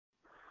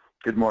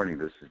Good morning.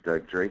 This is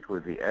Doug Drake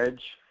with The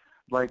Edge.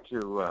 I'd like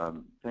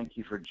to thank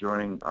you for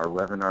joining our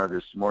webinar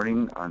this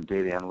morning on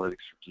data analytics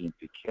for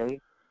DMPK.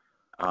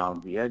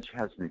 The Edge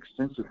has an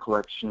extensive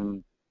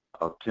collection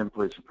of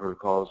templates and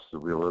protocols that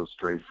we'll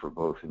illustrate for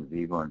both in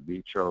vivo and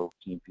vitro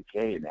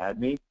DMPK and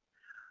ADME.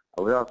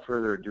 Without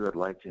further ado, I'd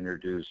like to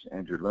introduce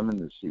Andrew Lemon,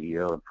 the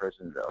CEO and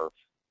President of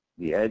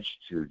The Edge,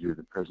 to do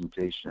the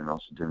presentation and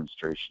also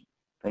demonstration.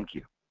 Thank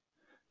you.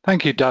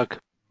 Thank you, Doug.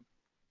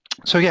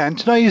 So yeah, in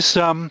today's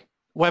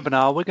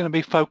webinar, we're going to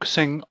be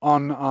focusing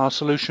on our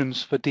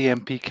solutions for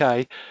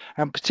DMPK,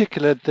 and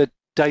particularly the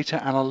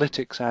data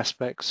analytics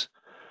aspects.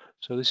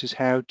 So this is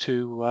how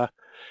to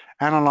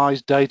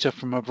analyze data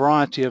from a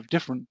variety of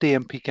different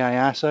DMPK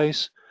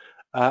assays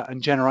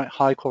and generate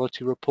high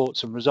quality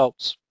reports and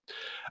results.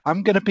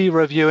 I'm going to be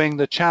reviewing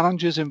the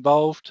challenges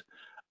involved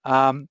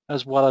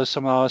as well as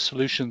some of our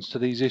solutions to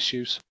these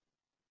issues.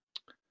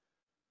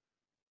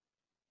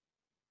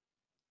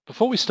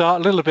 Before we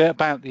start, a little bit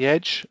about The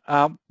Edge.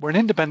 We're an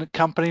independent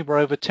company. We're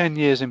over 10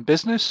 years in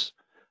business,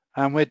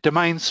 and we're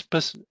domain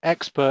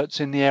experts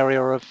in the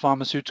area of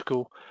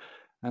pharmaceutical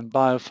and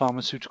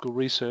biopharmaceutical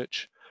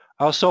research.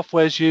 Our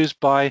software is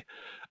used by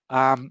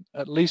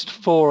at least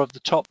 4 of the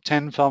top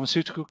 10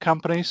 pharmaceutical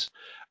companies,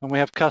 and we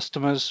have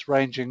customers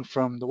ranging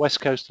from the west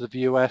coast of the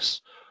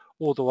US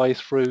all the way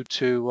through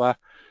to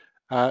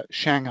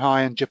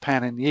Shanghai and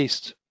Japan in the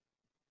east.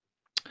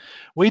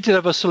 We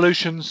deliver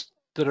solutions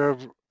that are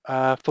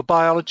for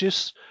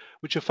biologists,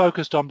 which are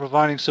focused on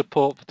providing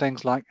support for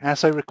things like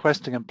assay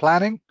requesting and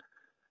planning,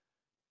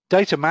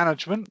 data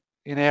management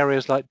in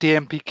areas like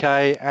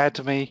DMPK,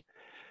 ADME,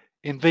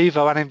 in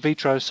vivo and in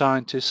vitro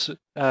sciences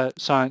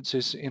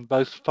in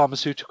both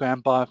pharmaceutical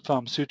and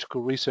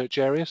biopharmaceutical research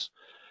areas,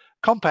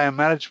 compound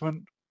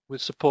management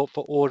with support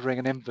for ordering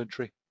and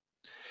inventory.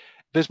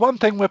 If there's one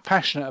thing we're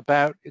passionate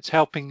about, it's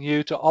helping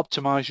you to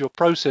optimize your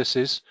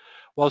processes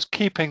whilst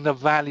keeping the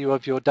value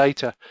of your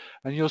data.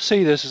 And you'll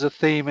see this as a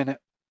theme in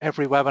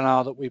every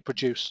webinar that we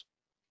produce.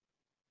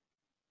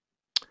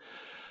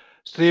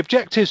 So the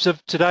objectives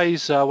of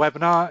today's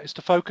webinar is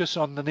to focus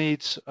on the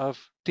needs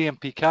of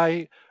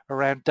DMPK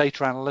around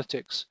data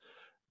analytics.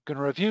 I'm going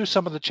to review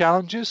some of the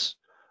challenges,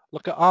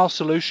 look at our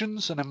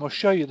solutions, and then we'll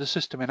show you the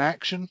system in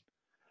action.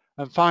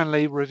 And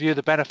finally, review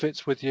the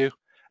benefits with you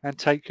and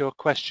take your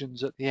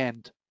questions at the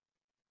end.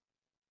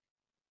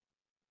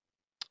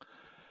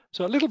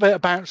 So a little bit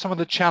about some of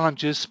the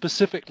challenges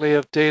specifically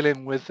of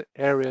dealing with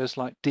areas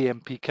like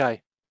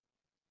DMPK.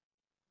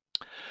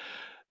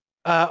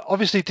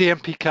 Obviously,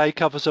 DMPK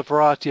covers a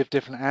variety of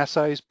different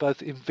assays,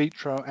 both in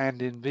vitro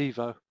and in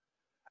vivo.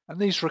 And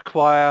these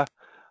require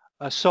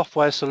a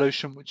software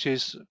solution which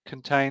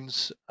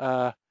contains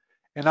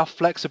enough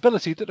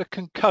flexibility that it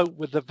can cope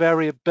with the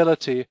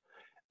variability,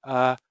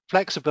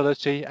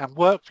 flexibility and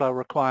workflow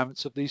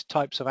requirements of these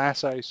types of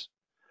assays.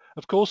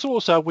 Of course,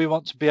 also we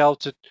want to be able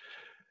to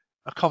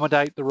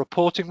accommodate the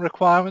reporting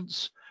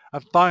requirements,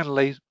 and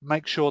finally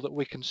make sure that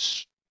we can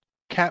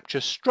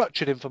capture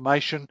structured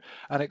information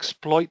and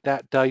exploit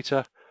that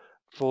data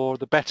for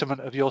the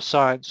betterment of your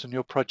science and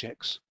your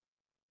projects.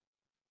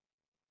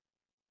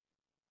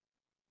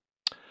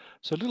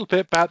 So a little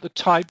bit about the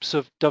types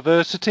of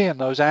diversity in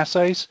those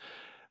assays,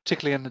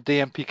 particularly in the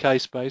DMPK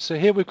space. So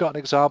here we've got an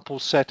example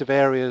set of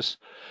areas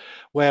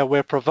where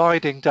we're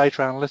providing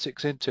data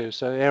analytics into.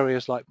 So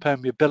areas like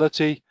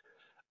permeability,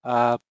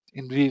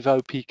 in vivo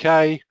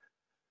PK,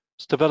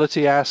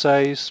 stability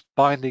assays,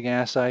 binding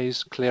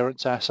assays,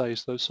 clearance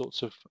assays, those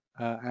sorts of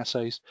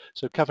assays.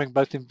 So covering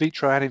both in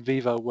vitro and in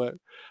vivo work.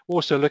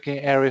 Also looking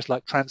at areas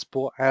like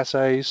transport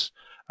assays,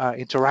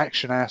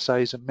 interaction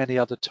assays, and many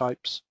other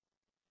types.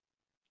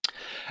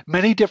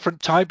 Many different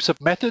types of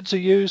methods are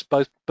used,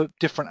 both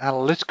different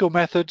analytical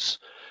methods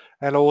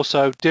and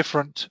also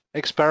different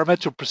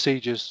experimental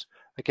procedures.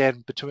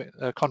 Again,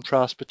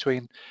 contrast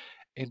between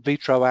in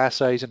vitro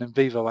assays and in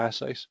vivo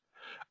assays.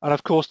 And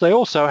of course, they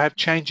also have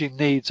changing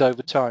needs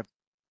over time.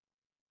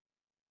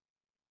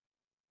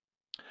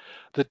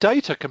 The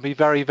data can be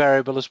very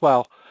variable as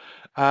well.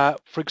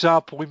 For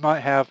example, we might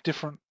have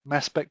different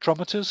mass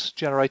spectrometers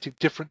generating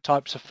different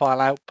types of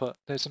file output.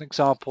 There's an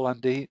example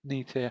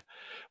underneath here,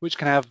 which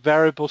can have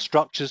variable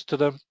structures to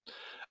them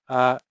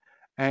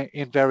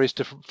in various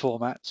different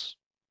formats.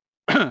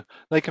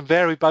 They can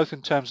vary both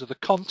in terms of the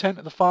content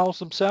of the files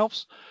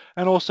themselves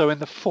and also in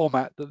the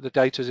format that the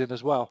data is in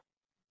as well.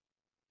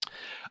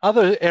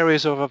 Other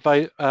areas of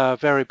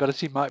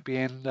variability might be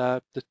in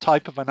the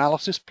type of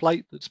analysis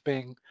plate that's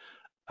being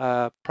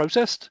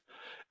processed,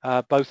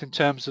 both in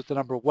terms of the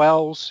number of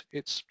wells,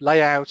 its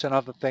layout, and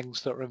other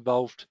things that are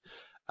involved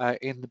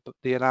in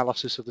the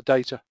analysis of the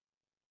data.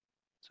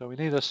 So we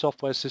need a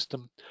software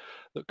system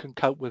that can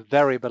cope with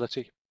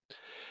variability.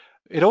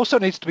 It also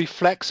needs to be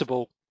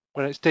flexible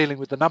when it's dealing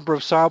with the number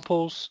of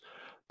samples,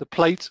 the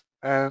plate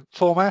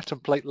format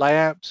and plate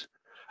layout,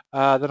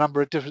 the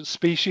number of different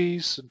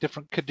species and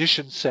different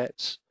condition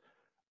sets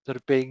that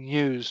are being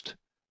used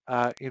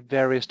in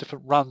various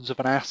different runs of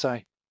an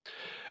assay.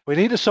 We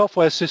need a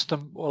software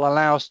system that will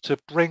allow us to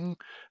bring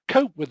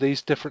cope with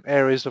these different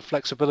areas of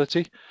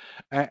flexibility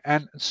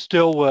and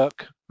still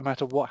work no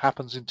matter what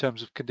happens in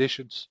terms of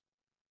conditions.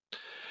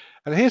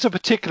 And here's a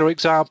particular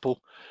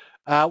example.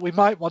 We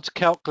might want to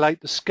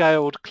calculate the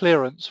scaled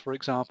clearance, for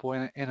example,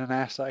 in an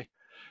assay.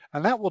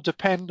 And that will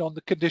depend on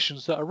the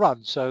conditions that are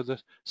run. So the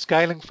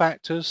scaling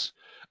factors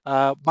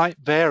might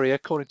vary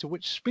according to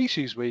which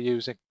species we're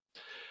using.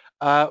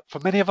 For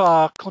many of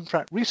our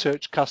contract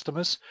research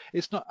customers,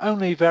 it's not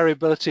only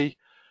variability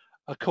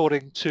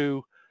according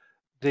to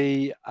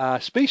the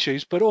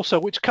species, but also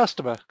which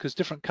customer, because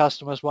different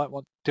customers might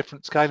want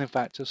different scaling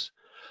factors.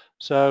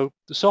 So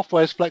the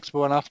software is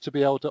flexible enough to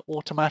be able to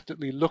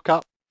automatically look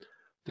up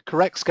the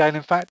correct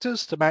scaling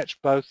factors to match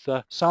both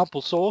the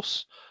sample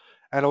source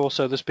and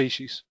also the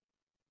species.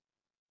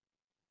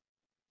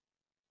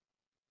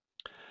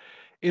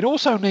 It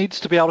also needs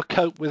to be able to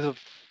cope with a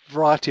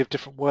variety of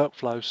different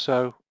workflows.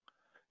 So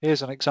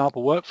here's an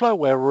example workflow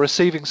where we're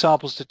receiving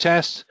samples to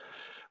test.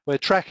 We're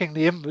tracking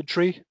the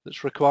inventory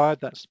that's required.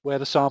 That's where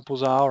the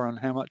samples are and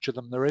how much of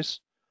them there is.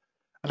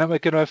 And then we're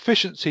going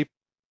to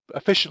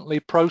efficiently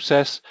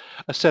process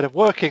a set of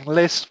working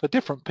lists for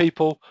different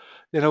people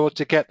in order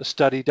to get the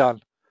study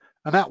done.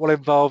 And that will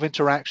involve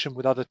interaction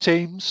with other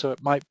teams. So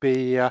it might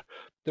be that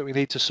we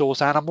need to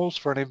source animals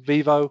for an in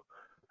vivo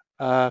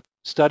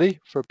study,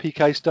 for a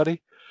PK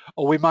study,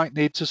 or we might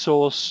need to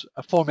source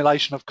a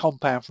formulation of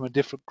compound from a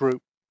different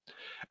group.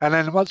 And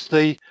then once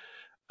the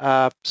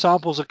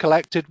samples are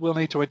collected, we'll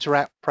need to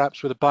interact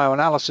perhaps with a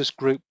bioanalysis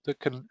group that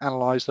can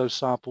analyze those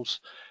samples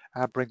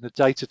and bring the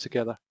data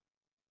together.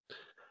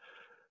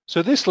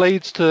 So this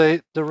leads to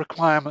the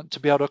requirement to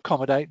be able to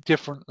accommodate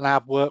different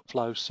lab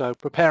workflows. So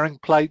preparing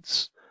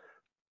plates,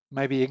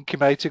 maybe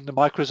incubating the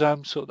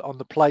microsomes on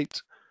the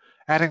plate,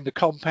 adding the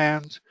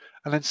compound,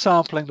 and then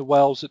sampling the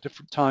wells at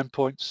different time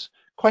points,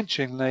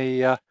 quenching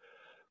the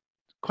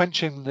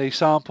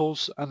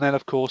samples, and then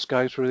of course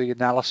going through the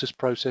analysis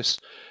process,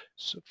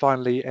 so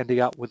finally ending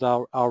up with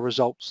our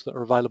results that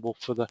are available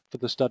for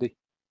the study.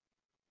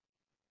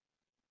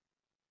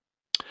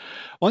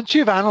 Once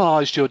you've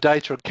analysed your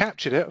data and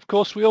captured it, of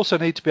course, we also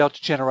need to be able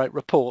to generate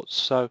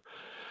reports.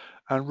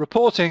 And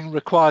reporting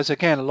requires,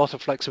 again, a lot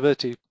of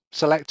flexibility.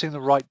 Selecting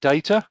the right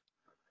data,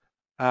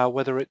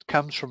 whether it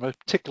comes from a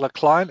particular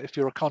client, if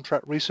you're a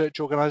contract research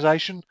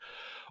organisation,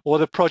 or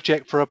the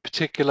project for a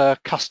particular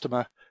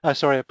customer,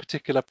 a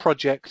particular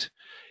project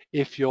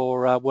if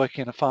you're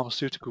working in a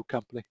pharmaceutical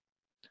company.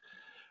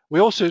 We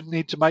also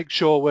need to make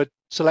sure we're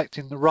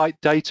selecting the right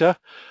data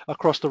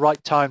across the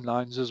right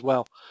timelines as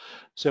well.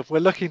 So if we're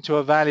looking to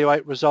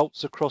evaluate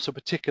results across a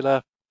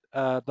particular,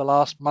 the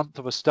last month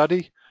of a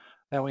study,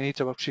 then we need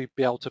to actually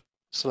be able to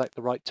select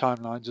the right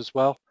timelines as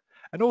well,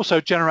 and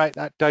also generate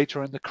that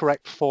data in the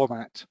correct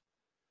format.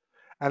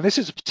 And this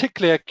is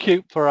particularly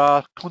acute for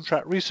our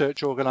contract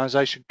research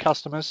organisation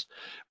customers,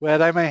 where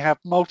they may have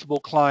multiple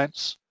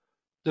clients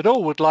that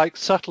all would like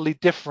subtly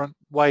different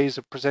ways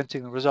of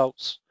presenting the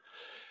results.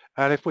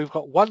 And if we've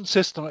got one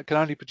system that can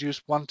only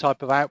produce one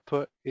type of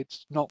output,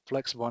 it's not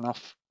flexible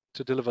enough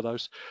to deliver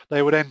those.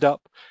 They would end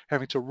up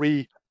having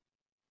to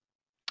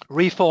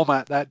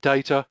reformat that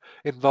data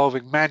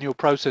involving manual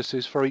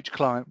processes for each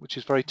client, which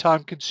is very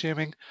time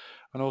consuming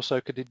and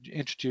also could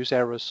introduce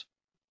errors.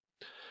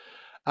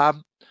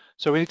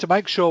 So we need to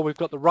make sure we've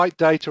got the right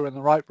data and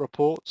the right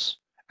reports,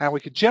 and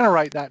we can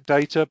generate that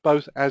data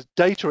both as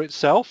data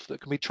itself that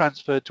can be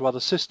transferred to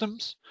other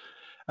systems,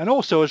 and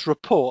also as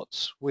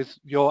reports with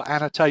your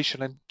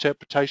annotation and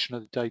interpretation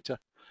of the data.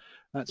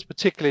 That's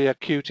particularly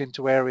acute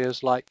into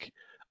areas like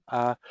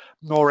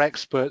more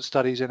expert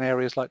studies in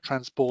areas like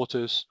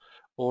transporters,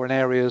 or in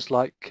areas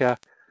like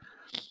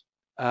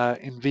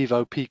in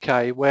vivo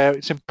PK, where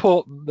it's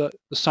important that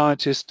the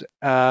scientist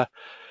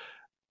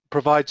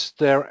provides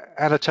their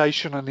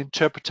annotation and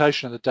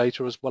interpretation of the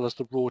data as well as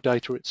the raw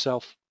data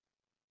itself.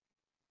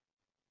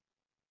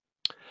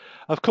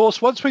 Of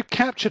course, once we've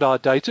captured our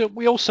data,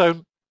 we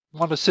also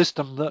want a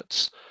system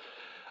that's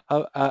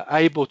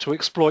able to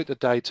exploit the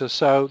data.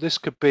 So this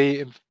could be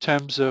in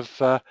terms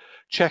of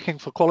checking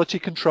for quality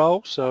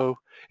control, so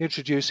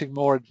introducing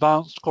more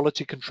advanced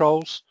quality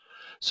controls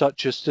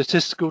such as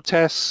statistical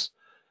tests,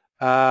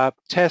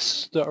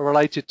 tests that are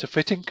related to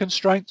fitting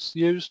constraints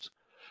used,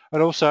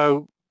 and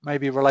also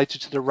maybe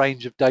related to the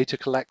range of data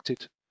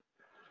collected.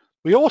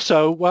 We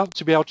also want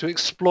to be able to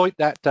exploit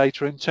that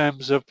data in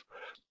terms of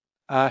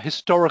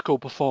historical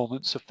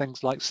performance of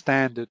things like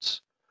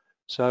standards.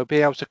 So be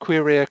able to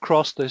query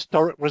across the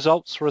historic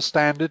results for a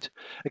standard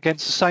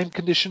against the same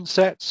condition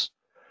sets,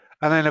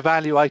 and then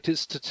evaluate its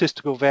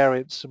statistical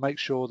variance to make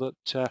sure that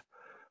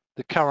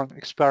the current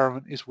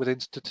experiment is within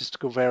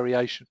statistical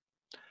variation.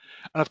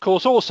 And of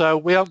course, also,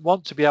 we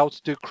want to be able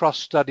to do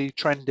cross-study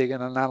trending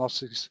and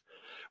analysis,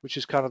 which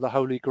is kind of the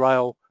holy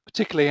grail,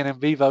 particularly in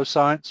vivo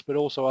science, but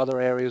also other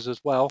areas as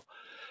well.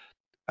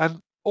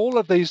 And all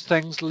of these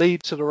things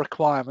lead to the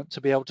requirement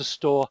to be able to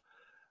store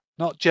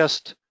not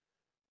just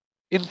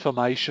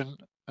information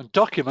and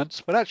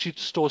documents, but actually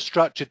to store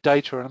structured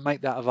data and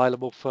make that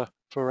available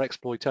for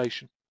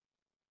exploitation.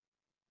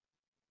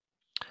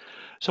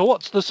 So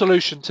what's the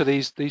solution to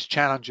these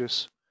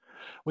challenges?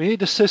 We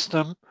need a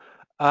system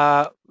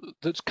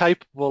that's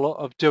capable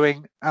of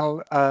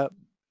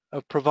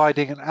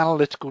providing an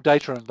analytical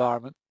data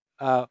environment.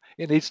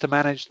 It needs to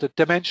manage the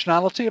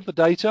dimensionality of the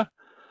data,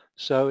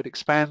 so it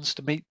expands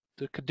to meet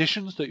the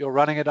conditions that you're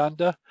running it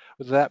under,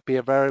 whether that be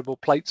a variable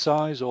plate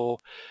size or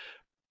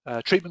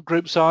treatment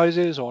group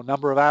sizes or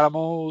number of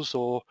animals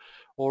or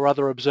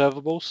other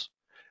observables.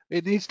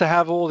 It needs to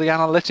have all the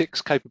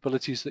analytics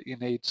capabilities that you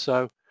need,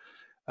 so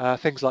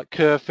things like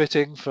curve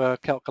fitting for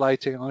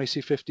calculating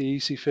IC50,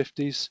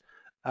 EC50s,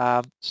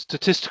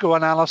 statistical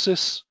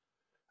analysis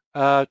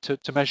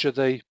to measure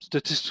the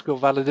statistical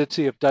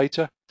validity of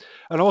data,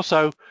 and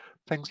also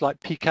things like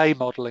PK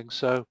modeling,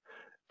 so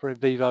for in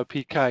vivo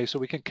PK, so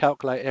we can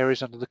calculate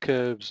areas under the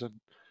curves and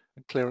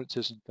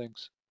clearances and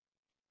things.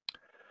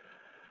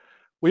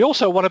 We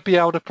also want to be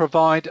able to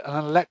provide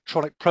an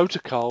electronic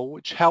protocol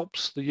which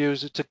helps the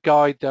user to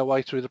guide their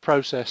way through the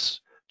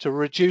process to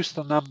reduce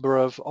the number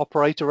of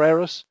operator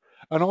errors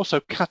and also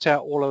cut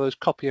out all of those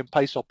copy and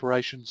paste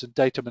operations and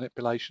data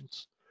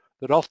manipulations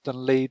that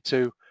often lead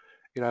to,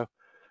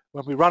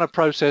 when we run a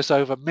process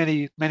over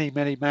many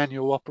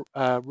manual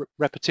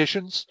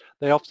repetitions,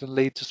 they often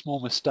lead to small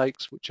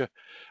mistakes,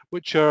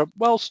 which are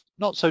well,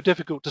 not so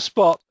difficult to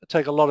spot, but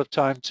take a lot of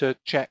time to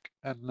check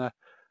and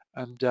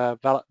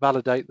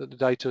validate that the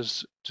data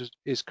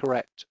is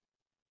correct.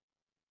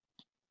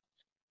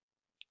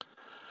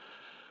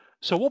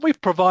 So what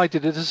we've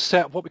provided is a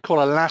set of what we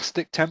call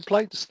elastic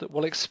templates that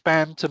will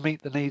expand to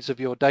meet the needs of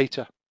your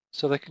data.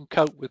 So they can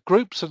cope with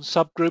groups and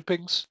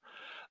subgroupings.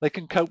 They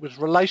can cope with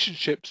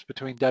relationships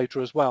between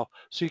data as well.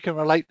 So you can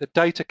relate the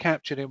data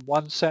captured in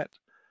one set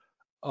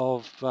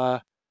of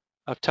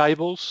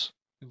tables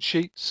and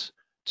sheets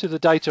to the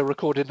data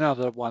recorded in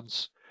other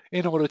ones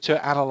in order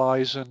to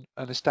analyze and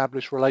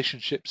establish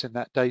relationships in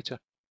that data.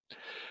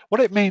 What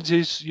it means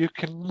is you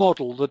can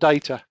model the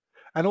data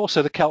and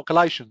also the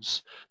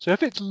calculations. So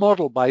if it's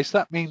model-based,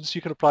 that means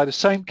you can apply the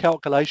same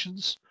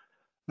calculations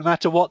no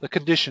matter what the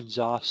conditions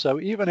are. So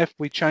even if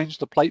we change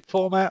the plate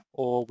format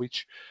or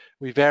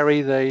we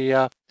vary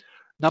the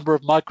number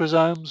of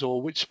microsomes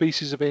or which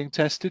species are being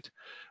tested,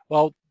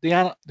 well,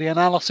 the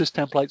analysis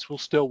templates will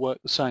still work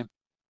the same.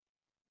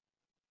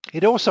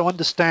 It also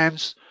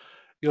understands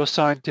your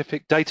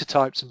scientific data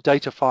types and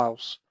data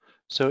files.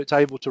 So it's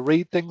able to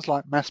read things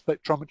like mass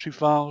spectrometry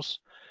files,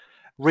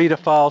 reader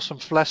files from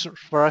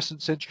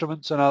fluorescence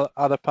instruments and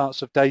other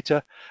parts of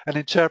data, and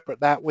interpret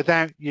that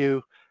without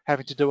you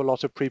having to do a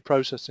lot of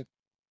pre-processing.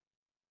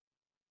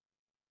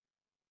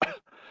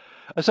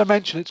 As I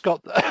mentioned, it's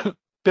got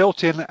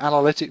built-in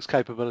analytics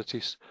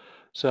capabilities.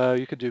 So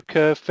you can do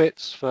curve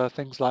fits for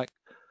things like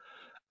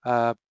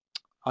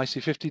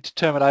IC50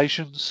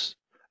 determinations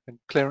and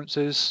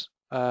clearances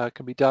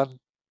can be done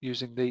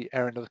using the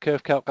area under the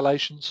curve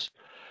calculations.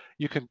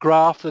 You can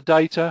graph the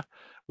data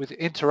with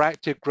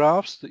interactive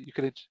graphs that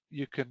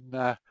you can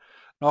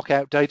knock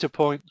out data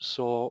points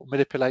or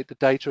manipulate the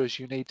data as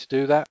you need to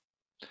do that,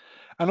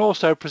 and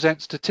also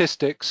present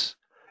statistics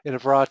in a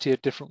variety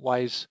of different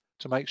ways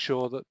to make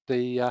sure that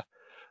the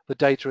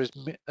data is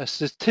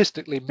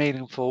statistically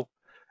meaningful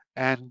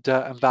and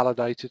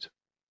validated.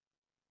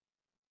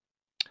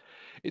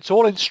 It's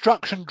all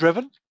instruction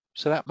driven,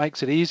 so that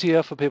makes it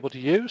easier for people to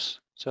use,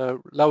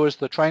 so lowers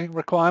the training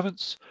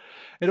requirements.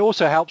 It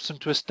also helps them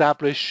to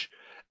establish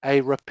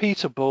a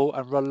repeatable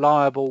and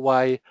reliable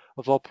way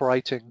of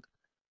operating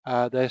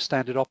their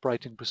standard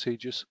operating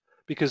procedures,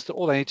 because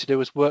all they need to do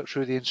is work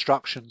through the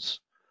instructions,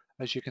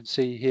 as you can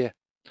see here.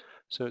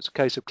 So it's a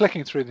case of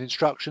clicking through the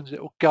instructions.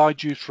 It will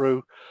guide you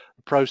through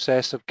the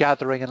process of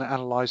gathering and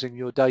analyzing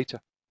your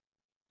data.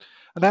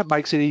 And that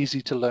makes it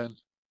easy to learn.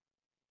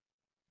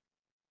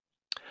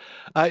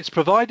 It's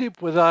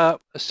provided with a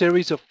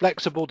series of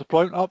flexible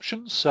deployment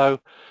options. So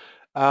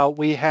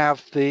we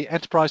have the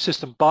enterprise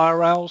system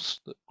BioRails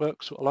that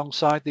works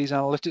alongside these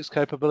analytics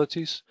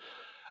capabilities.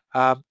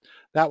 That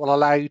will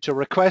allow you to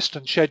request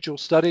and schedule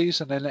studies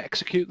and then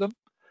execute them.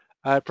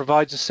 It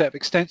provides a set of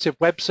extensive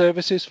web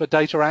services for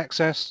data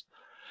access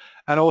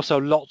and also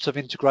lots of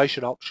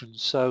integration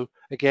options. So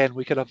again,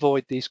 we can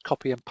avoid these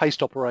copy and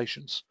paste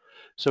operations.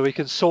 So we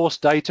can source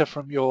data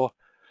from your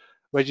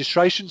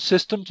registration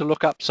system to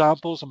look up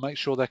samples and make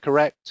sure they're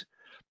correct.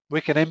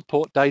 We can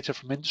import data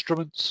from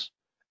instruments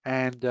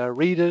and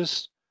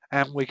readers,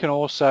 and we can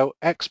also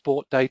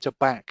export data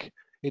back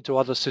into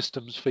other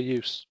systems for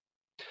use.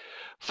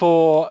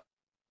 For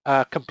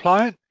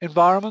compliant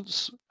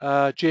environments,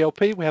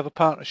 GLP, we have a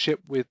partnership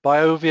with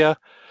Biovia,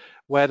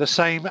 where the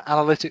same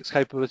analytics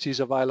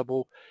capabilities are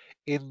available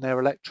in their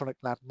electronic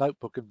lab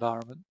notebook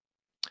environment.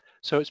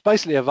 So it's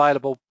basically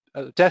available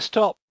at the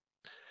desktop,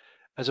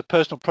 as a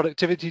personal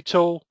productivity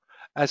tool,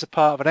 as a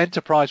part of an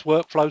enterprise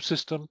workflow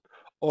system,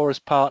 or as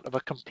part of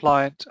a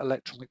compliant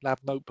electronic lab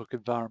notebook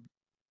environment.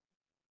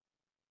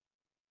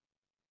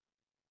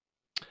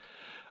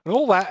 And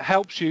all that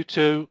helps you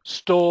to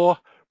store,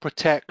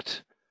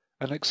 protect,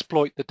 and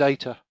exploit the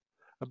data.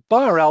 And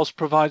BioRails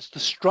provides the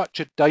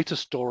structured data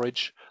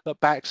storage that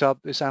backs up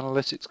this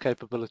analytics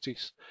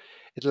capabilities.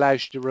 It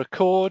allows you to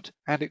record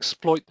and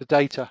exploit the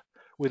data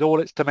with all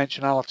its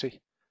dimensionality.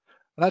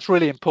 And that's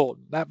really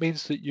important. That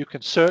means that you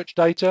can search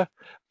data,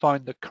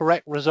 find the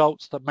correct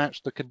results that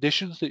match the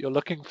conditions that you're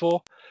looking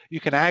for. You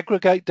can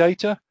aggregate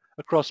data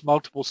across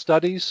multiple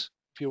studies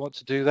if you want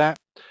to do that.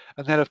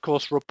 And then, of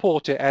course,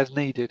 report it as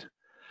needed.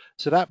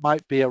 So that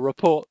might be a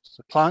report,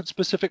 a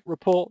client-specific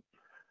report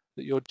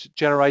that you're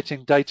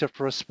generating data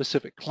for a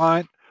specific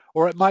client,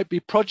 or it might be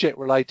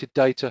project-related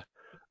data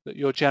that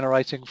you're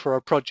generating for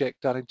a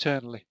project done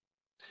internally.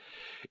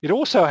 It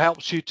also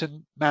helps you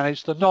to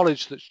manage the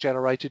knowledge that's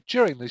generated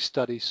during these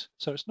studies.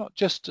 So it's not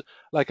just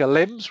like a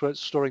LIMS where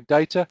it's storing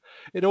data,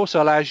 it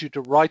also allows you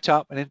to write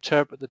up and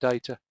interpret the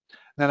data.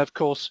 And then, of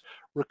course,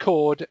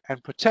 record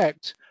and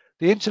protect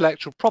the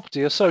intellectual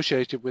property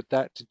associated with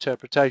that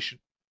interpretation.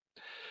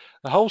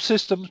 The whole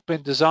system's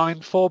been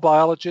designed for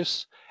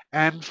biologists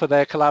and for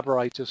their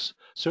collaborators,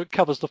 so it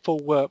covers the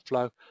full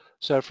workflow.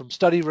 So from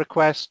study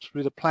request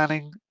through the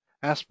planning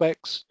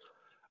aspects,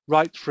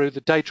 right through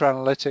the data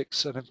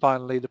analytics, and then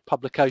finally the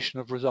publication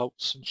of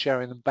results and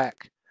sharing them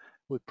back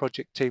with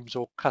project teams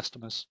or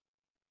customers.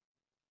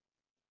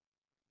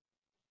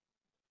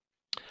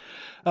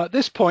 At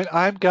this point,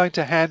 I'm going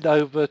to hand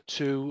over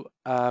to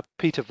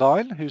Peter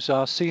Vine, who's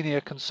our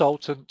senior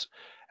consultant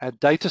and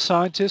data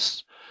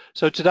scientist.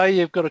 So today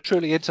you've got a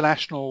truly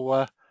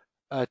international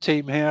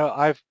team here.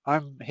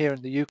 I'm here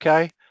in the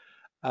UK,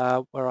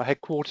 where our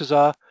headquarters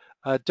are.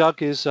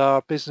 Doug is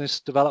our business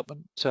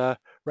development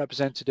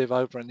representative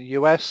over in the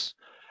US.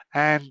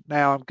 And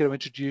now I'm going to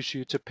introduce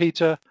you to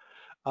Peter,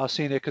 our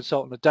senior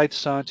consultant and data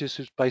scientist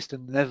who's based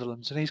in the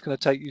Netherlands. And he's going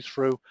to take you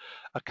through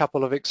a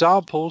couple of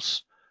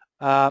examples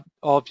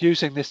of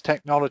using this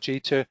technology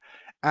to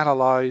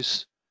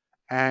analyze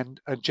and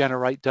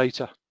generate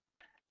data.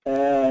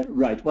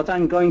 Right. What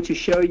I'm going to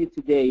show you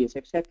today is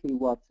exactly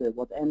what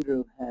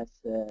Andrew has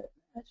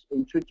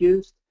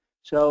introduced.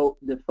 So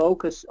the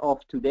focus of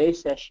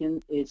today's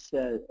session is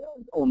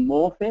on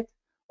MORPHit,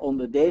 on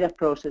the data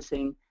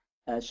processing,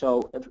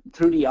 so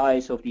through the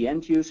eyes of the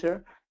end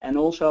user, and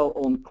also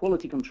on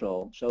quality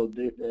control. So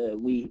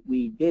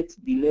we did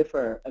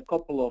deliver a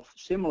couple of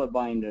similar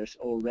binders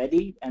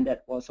already, and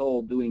that was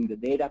all doing the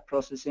data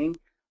processing,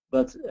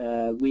 but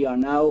we are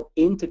now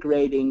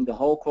integrating the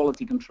whole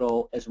quality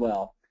control as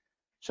well.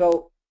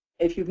 So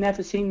if you've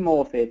never seen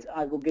MORPHit,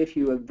 I will give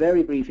you a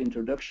very brief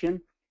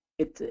introduction.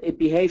 It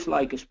behaves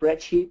like a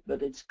spreadsheet,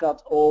 but it's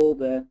got all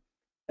the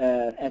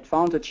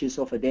advantages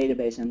of a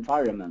database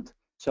environment.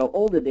 So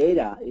all the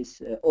data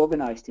is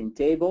organized in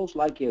tables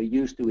like you're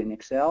used to in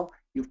Excel.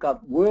 You've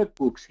got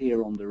workbooks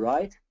here on the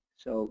right.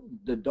 So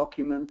the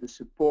document, the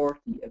support,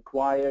 the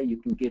acquire, you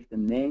can give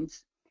them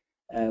names.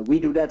 We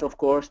do that, of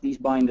course. These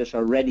binders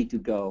are ready to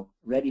go,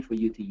 ready for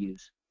you to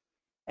use.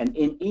 And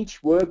in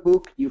each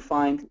workbook you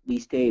find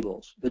these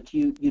tables, but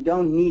you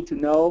don't need to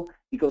know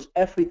because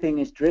everything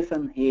is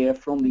driven here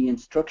from the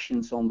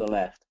instructions on the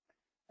left.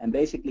 And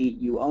basically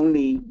you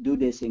only do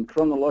this in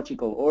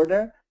chronological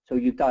order. So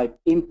you type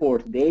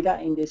import data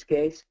in this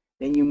case,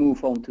 then you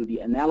move on to the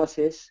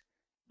analysis,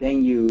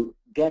 then you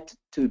get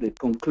to the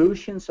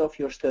conclusions of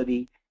your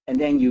study, and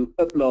then you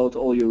upload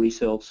all your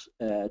results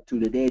to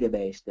the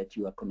database that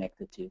you are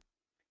connected to.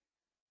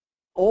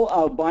 All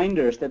our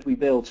binders that we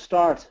build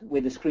start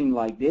with a screen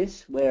like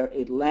this, where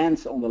it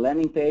lands on the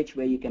landing page,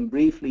 where you can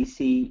briefly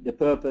see the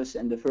purpose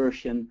and the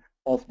version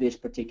of this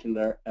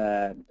particular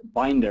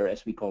binder,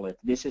 as we call it.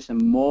 This is a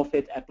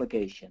MORPHit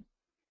application.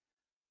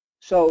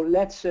 So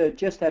let's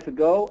just have a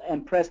go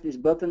and press this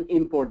button,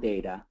 import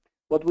data.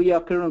 What we are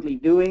currently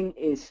doing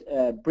is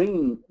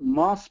bringing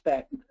mass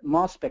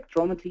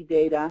spectrometry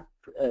data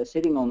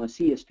sitting on a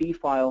CSV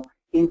file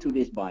into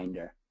this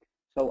binder.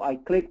 So I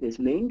click this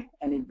link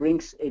and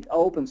it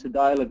opens a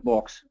dialog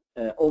box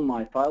on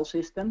my file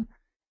system,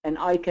 and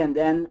I can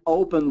then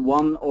open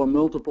one or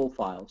multiple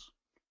files.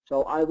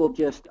 So I will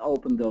just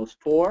open those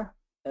 4.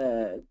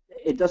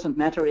 It doesn't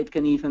matter, it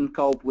can even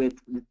cope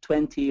with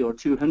 20 or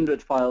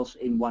 200 files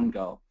in one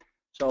go.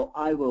 So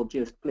I will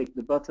just click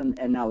the button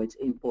and now it's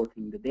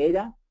importing the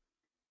data.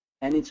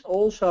 And it's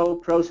also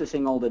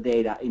processing all the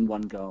data in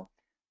one go.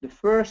 The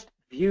first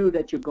view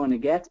that you're going to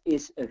get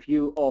is a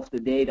view of the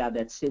data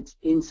that sits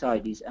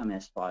inside these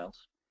MS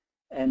files.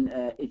 And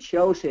it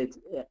shows it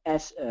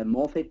as a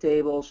MORPHit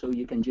table, so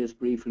you can just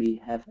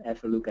briefly have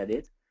a look at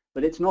it.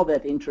 But it's not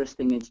that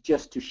interesting, it's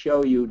just to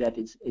show you that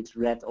it's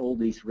read all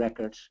these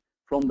records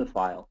from the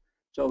file.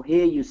 So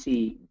here you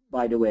see,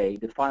 by the way,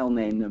 the file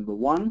name number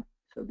 1.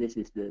 So this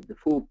is the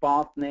full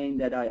path name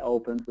that I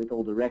opened with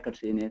all the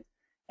records in it.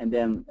 And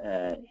then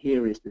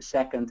here is the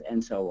second,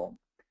 and so on.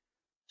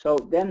 So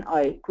then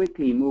I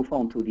quickly move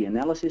on to the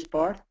analysis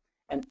part,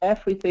 and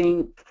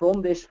everything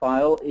from this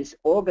file is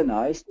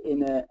organized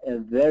in a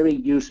very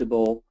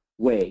usable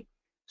way.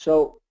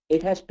 So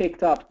it has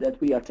picked up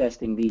that we are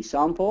testing these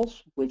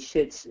samples, which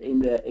sits in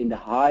the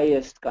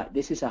highest.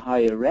 This is a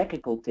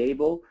hierarchical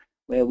table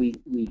where we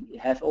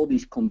have all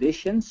these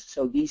conditions.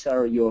 So these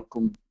are your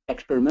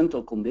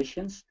experimental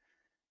conditions.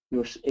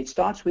 It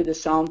starts with a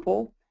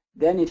sample,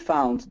 Then it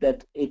found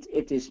that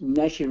it is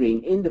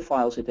measuring in the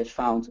files. It has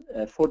found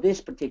for this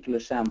particular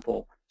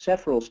sample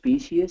several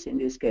species, in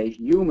this case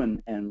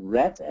human and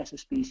rat as a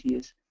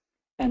species,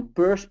 and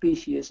per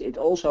species it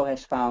also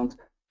has found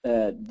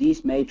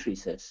these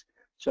matrices.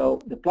 So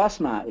the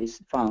plasma is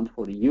found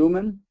for the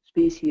human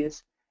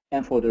species,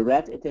 and for the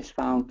rat it has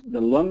found the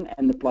lung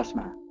and the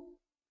plasma.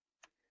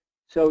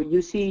 So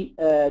you see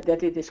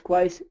that it is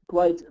quite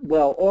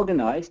well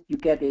organized. You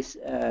get this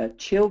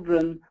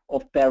children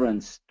of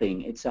parents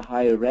thing. It's a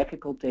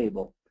hierarchical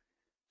table.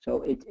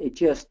 So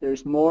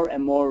there's more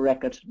and more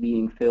records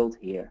being filled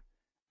here.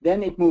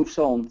 Then it moves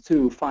on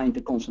to find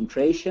the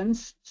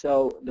concentrations.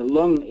 So the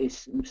lung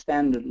is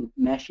standard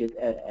measured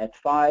at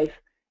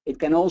 5. It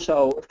can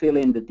also fill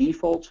in the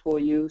defaults for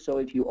you. So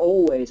if you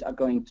always are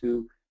going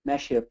to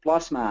measure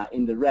plasma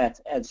in the rat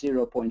at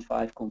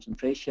 0.5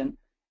 concentration,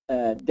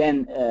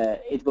 then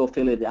it will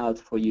fill it out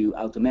for you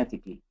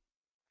automatically.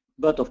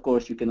 But of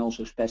course you can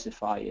also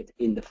specify it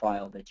in the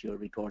file that you're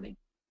recording.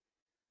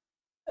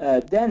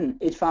 Then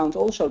it found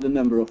also the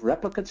number of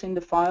replicates in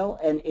the file,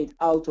 and it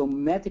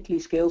automatically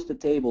scales the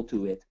table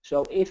to it.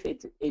 So if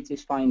it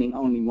is finding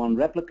only one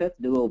replicate,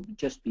 there will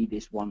just be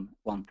this one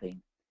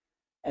thing.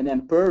 And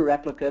then per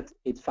replicate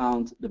it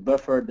found the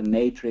buffer, the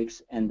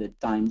matrix, and the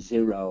time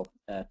 0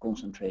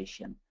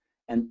 concentration.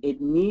 And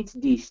it needs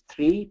these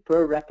 3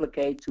 per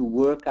replicate to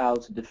work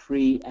out the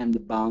free and the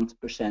bound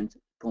 %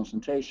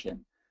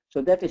 concentration.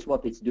 So that is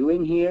what it's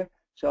doing here.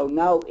 So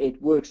now it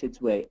works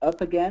its way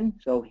up again.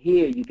 So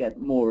here you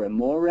get more and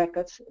more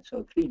records,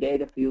 so 3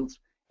 data fields,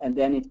 and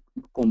then it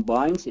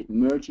combines, it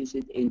merges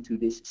it into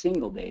this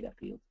single data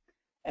field.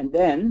 And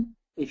then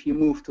if you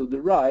move to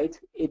the right,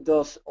 it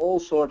does all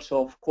sorts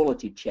of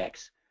quality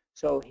checks.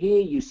 So here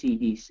you see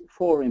these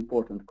 4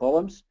 important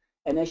columns.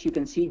 And as you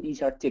can see,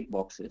 these are tick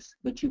boxes,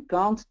 but you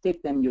can't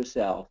tick them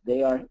yourself.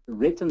 They are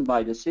written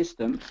by the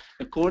system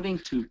according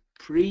to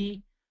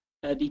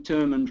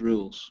predetermined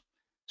rules.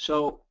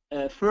 So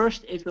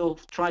first it will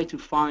try to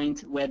find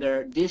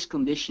whether this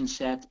condition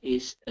set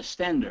is a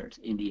standard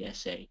in the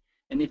assay.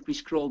 And if we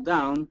scroll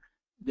down,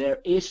 there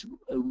is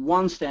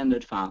one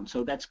standard found,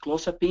 so that's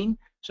clozapine.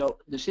 So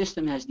the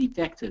system has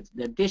detected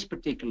that this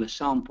particular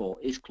sample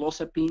is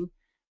clozapine,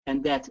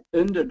 and that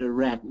under the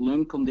rat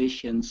lung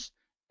conditions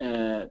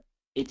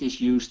it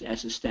is used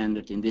as a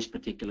standard in this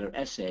particular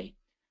assay.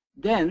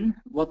 Then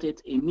what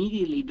it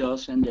immediately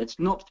does, and that's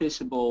not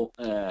visible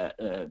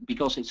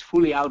because it's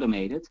fully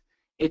automated,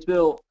 it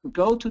will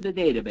go to the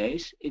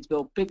database, it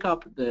will pick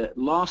up the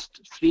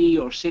last 3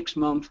 or 6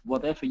 months,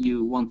 whatever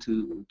you want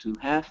to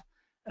have,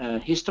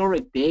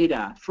 historic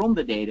data from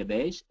the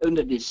database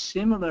under these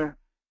similar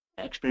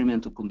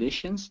experimental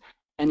conditions,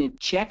 and it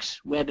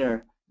checks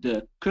whether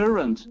the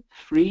current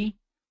free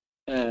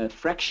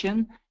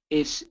fraction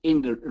is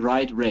in the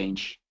right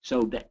range.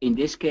 So that in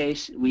this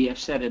case we have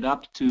set it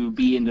up to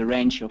be in the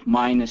range of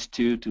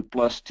 -2 to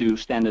 +2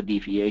 standard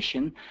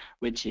deviation,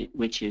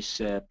 which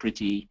is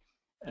pretty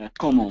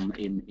common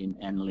in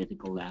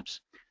analytical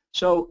labs.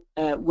 So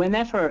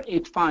whenever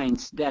it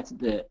finds that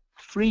the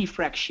free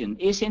fraction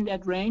is in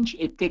that range,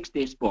 it ticks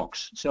this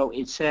box. So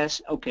it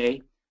says,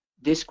 okay,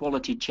 this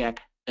quality check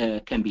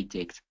can be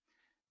ticked.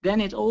 Then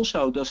it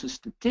also does a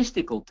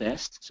statistical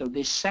test. So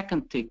this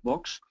second tick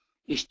box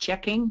is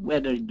checking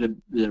whether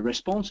the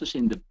responses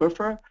in the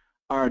buffer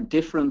are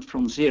different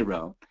from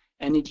 0.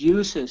 And it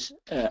uses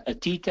a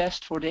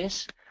t-test for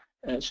this.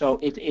 So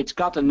it's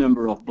got a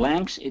number of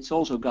blanks, it's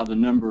also got a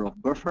number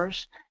of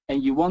buffers,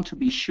 and you want to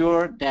be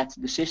sure that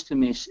the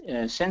system is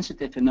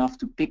sensitive enough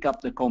to pick up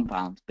the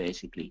compound,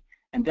 basically.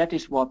 And that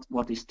is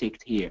what is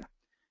ticked here.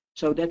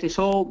 So that is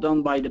all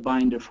done by the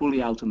binder,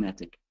 fully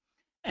automatic.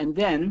 And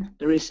then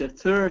there is a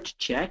third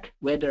check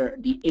whether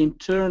the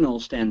internal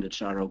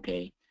standards are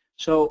okay.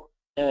 So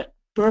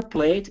per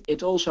plate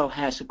it also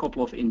has a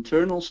couple of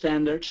internal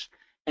standards,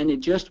 and it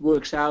just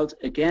works out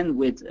again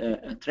with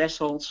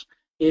thresholds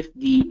if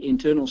the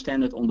internal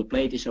standard on the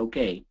plate is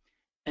okay.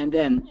 And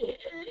then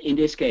in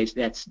this case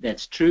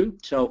that's true,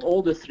 so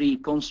all the 3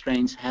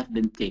 constraints have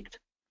been ticked.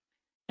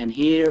 And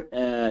here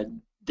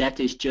that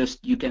is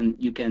just, you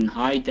can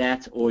hide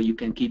that or you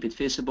can keep it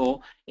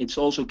visible. It's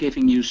also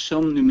giving you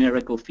some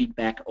numerical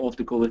feedback of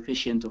the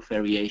coefficient of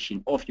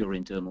variation of your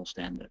internal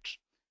standards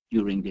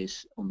during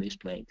this on this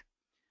plate.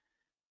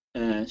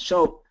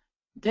 So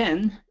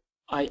then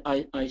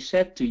I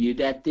said to you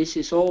that this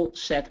is all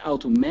set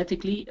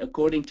automatically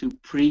according to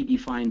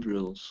predefined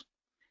rules.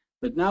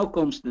 But now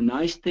comes the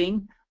nice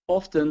thing.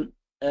 Often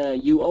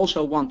you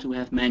also want to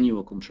have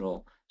manual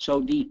control.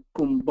 So the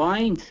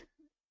combined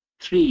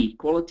 3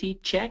 quality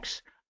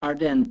checks are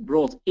then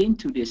brought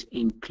into this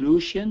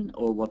inclusion,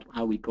 or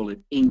how we call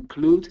it,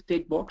 include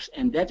tick box,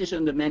 and that is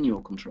under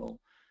manual control.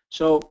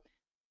 So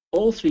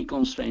all 3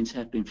 constraints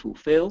have been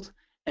fulfilled,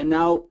 and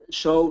now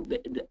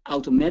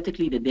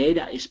automatically the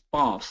data is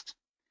passed,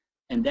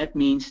 and that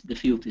means the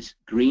field is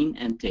green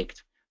and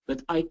ticked.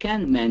 But I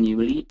can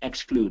manually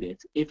exclude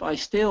it. If I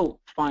still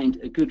find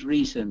a good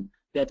reason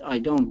that I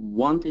don't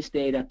want this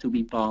data to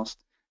be passed,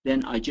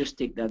 then I just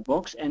tick that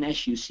box, and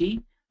as you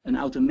see, an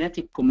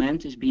automatic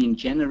comment is being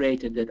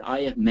generated that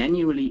I have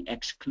manually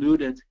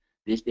excluded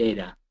this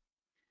data.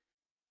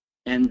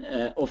 And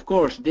of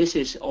course, this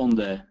is on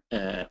the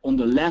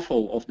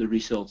level of the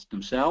results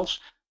themselves.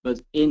 But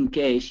in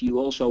case you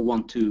also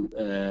want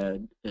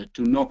to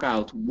knock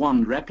out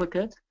one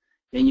replicate,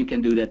 then you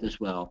can do that as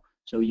well.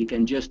 So you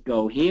can just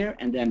go here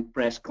and then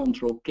press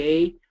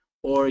Ctrl-K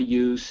or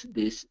use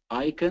this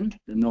icon,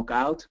 the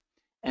knockout,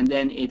 and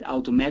then it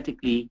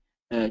automatically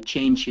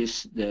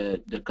changes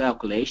the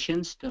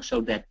calculations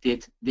so that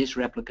this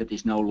replicate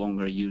is no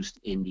longer used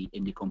in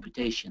the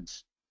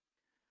computations.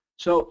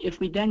 So if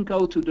we then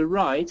go to the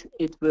right,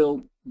 it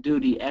will do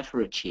the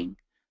averaging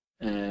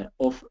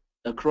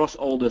across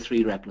all the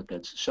 3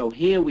 replicates. So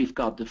here we've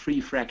got the free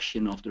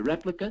fraction of the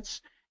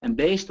replicates, and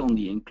based on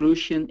the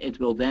inclusion, it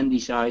will then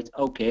decide,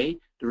 okay,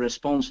 the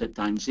response at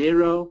time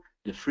 0,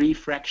 the free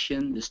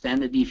fraction, the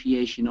standard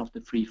deviation of the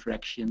free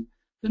fraction,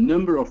 the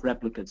number of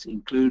replicates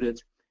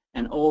included,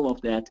 and all of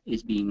that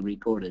is being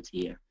recorded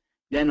here.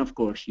 Then, of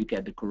course, you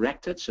get the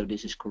corrected, so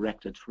this is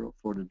corrected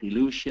for the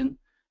dilution,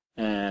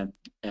 and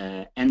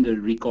the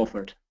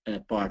recovered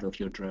part of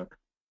your drug.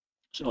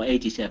 So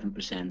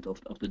 87%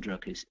 of the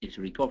drug is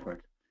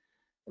recovered.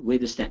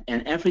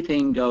 And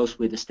everything goes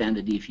with the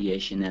standard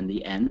deviation and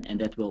the N, and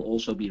that will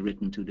also be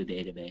written to the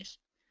database.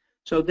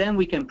 So then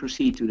we can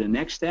proceed to the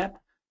next step,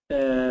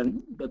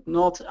 but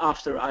not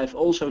after I've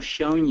also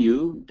shown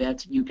you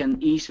that you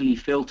can easily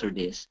filter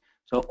this.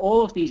 So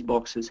all of these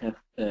boxes have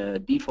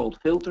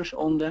default filters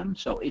on them.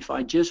 So if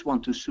I just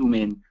want to zoom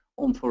in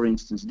on, for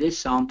instance, this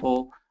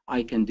sample,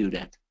 I can do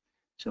that.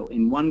 So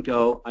in one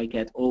go, I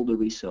get all the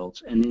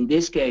results. And in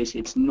this case,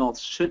 it's not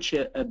such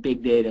a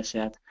big data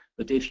set,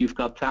 but if you've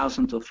got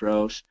thousands of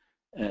rows,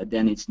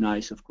 then it's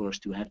nice, of course,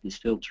 to have this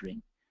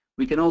filtering.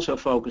 We can also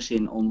focus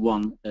in on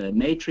one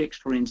matrix,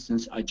 for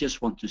instance. I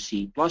just want to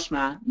see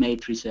plasma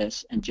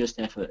matrices and just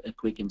have a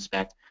quick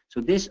inspect.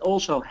 So this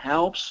also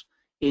helps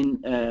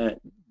in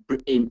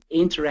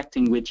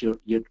interacting with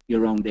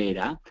your own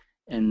data.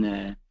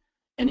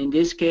 And in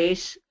this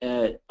case,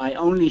 I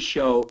only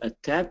show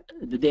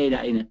the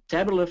data in a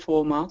tabular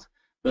format,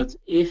 but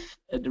if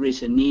there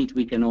is a need,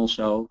 we can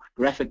also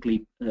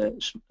graphically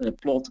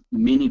plot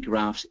mini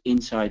graphs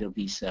inside of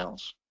these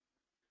cells.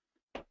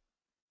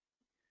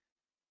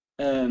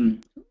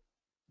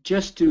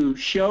 Just to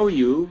show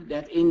you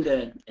that in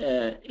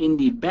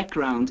the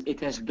background it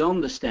has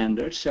done the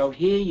standard. So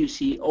here you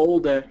see all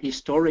the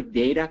historic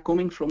data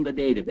coming from the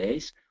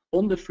database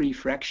on the free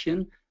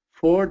fraction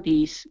for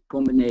this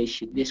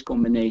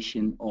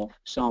combination of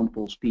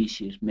sample,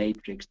 species,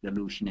 matrix,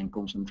 dilution, and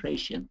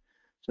concentration.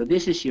 So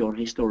this is your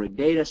historic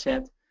data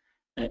set.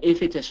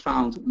 If it has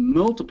found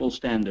multiple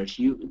standards,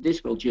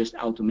 this will just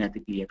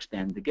automatically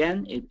expand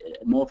again.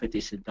 Morphit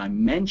is a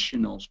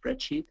dimensional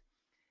spreadsheet.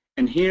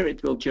 And here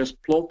it will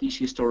just plot these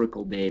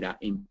historical data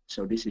in.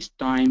 So this is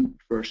time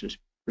versus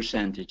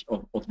percentage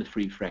of the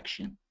free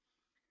fraction.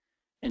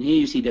 And here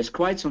you see there's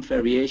quite some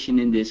variation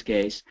in this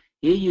case.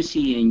 Here you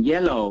see in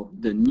yellow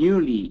the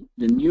newly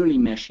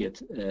measured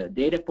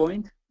data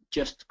point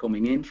just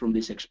coming in from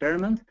this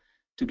experiment,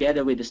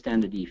 together with the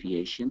standard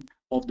deviation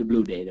of the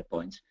blue data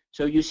points.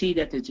 So you see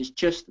that it is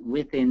just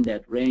within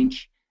that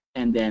range,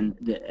 and then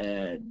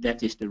that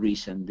is the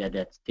reason that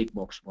that tick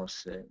box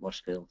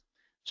was filled.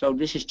 So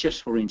this is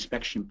just for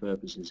inspection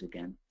purposes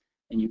again,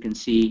 and you can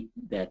see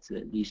that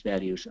these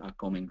values are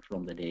coming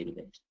from the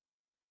database.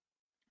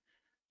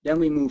 Then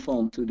we move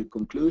on to the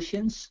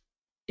conclusions.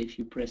 If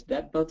you press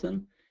that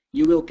button,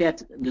 you will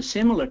get the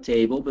similar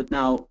table, but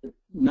now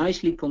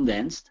nicely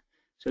condensed.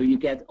 So you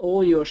get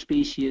all your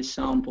species,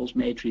 samples,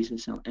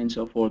 matrices, and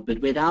so forth, but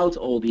without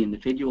all the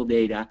individual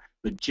data,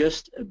 but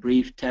just a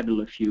brief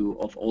tabular view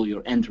of all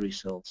your end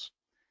results.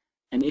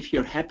 And if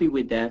you're happy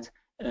with that,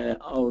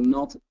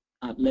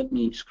 let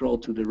me scroll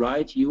to the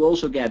right. You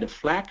also get a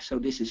flag, so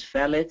this is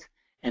valid,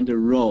 and a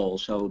role.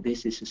 So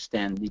this is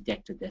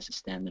detected as a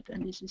standard,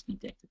 and this is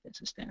detected as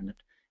a standard.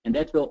 And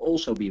that will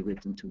also be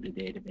written to the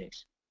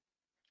database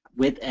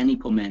with any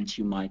comments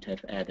you might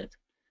have added.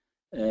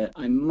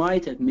 I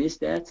might have missed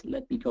that.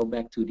 Let me go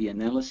back to the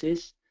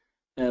analysis.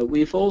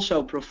 We've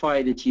also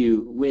provided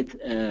you with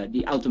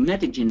the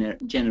automatic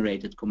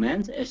generated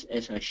comment,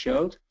 as I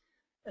showed,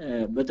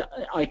 but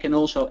I can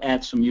also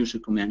add some user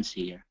comments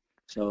here.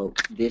 So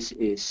this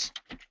is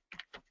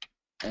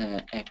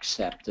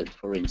accepted,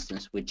 for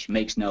instance, which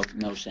makes no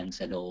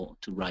sense at all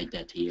to write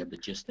that here,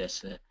 but just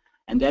as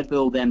and that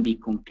will then be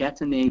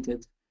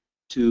concatenated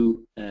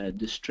to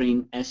the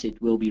string as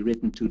it will be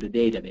written to the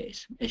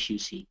database, as you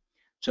see.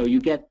 So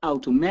you get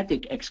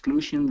automatic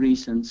exclusion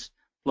reasons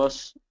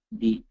plus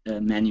the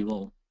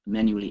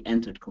manually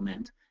entered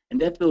comment,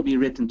 and that will be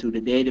written to the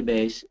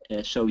database,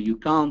 so you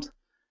can't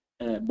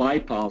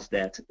bypass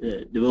that.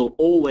 There will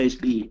always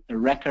be a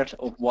record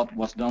of what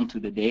was done to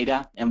the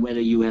data and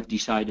whether you have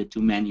decided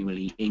to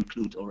manually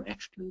include or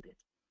exclude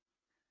it.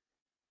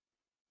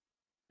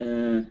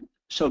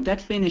 So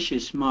that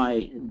finishes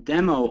my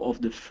demo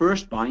of the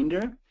first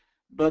binder.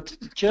 But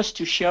just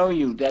to show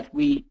you that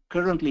we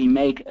currently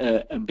make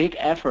a big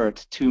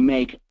effort to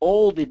make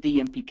all the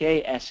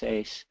DMPK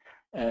assays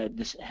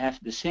have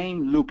the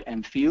same look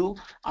and feel,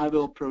 I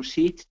will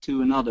proceed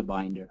to another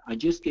binder. I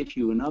just give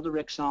you another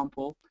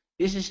example.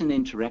 This is an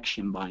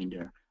interaction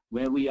binder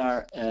where we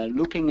are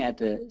looking at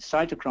the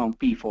cytochrome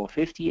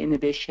P450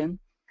 inhibition.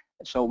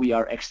 So we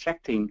are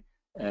extracting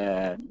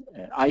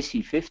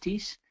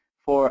IC50s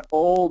for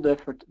all the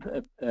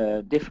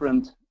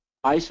different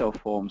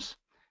isoforms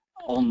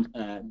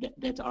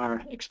that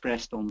are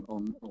expressed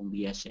on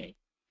the assay.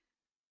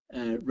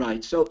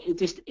 Right, so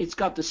it's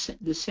got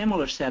the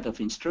similar set of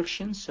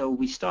instructions. So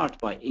we start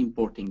by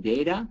importing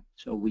data.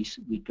 So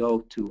we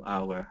go to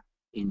our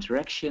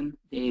interaction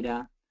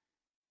data,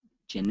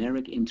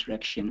 generic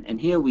interaction, and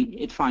here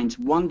it finds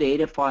one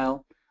data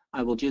file.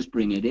 I will just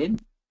bring it in,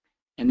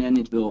 and then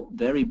it will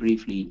very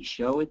briefly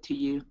show it to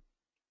you.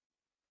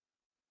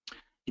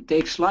 It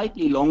takes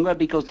slightly longer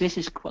because this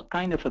is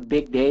kind of a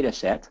big data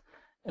set.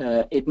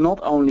 It not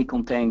only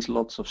contains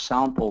lots of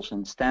samples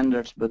and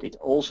standards, but it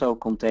also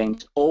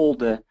contains all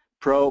the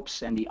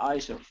probes and the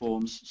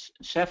isoforms,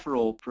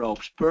 several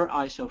probes per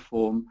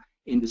isoform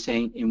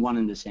in one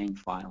and the same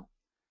file.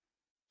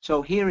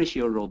 So here is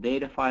your raw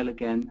data file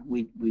again.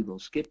 We will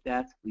skip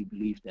that. We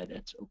believe that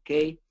that's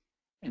okay.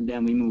 And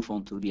then we move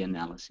on to the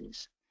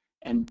analysis.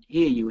 And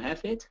here you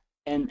have it.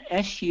 And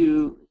as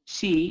you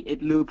see,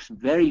 it looks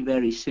very,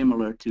 very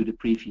similar to the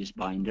previous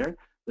binder.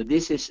 But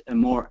this is a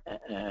more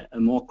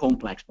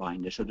complex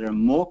binder. So there are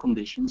more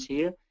conditions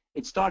here.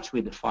 It starts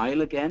with the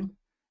file again.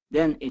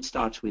 Then it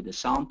starts with a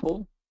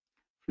sample.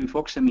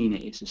 Fluvoxamine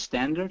is a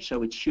standard,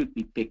 so it should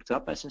be picked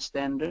up as a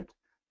standard.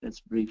 Let's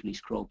briefly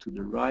scroll to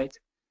the right.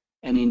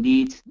 And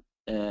indeed,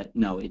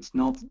 no, it's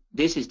not.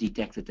 This is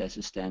detected as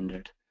a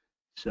standard.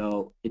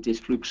 So it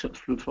is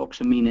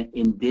fluvoxamine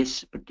in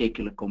this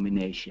particular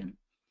combination.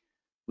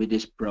 With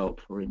this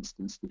probe, for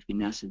instance, the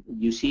phenacid,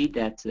 you see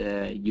that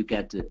you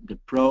get the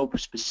probe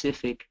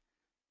specific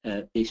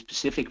is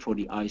specific for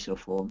the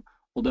isoform,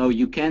 although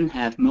you can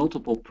have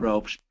multiple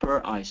probes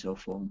per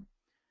isoform.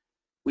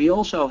 We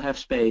also have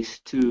space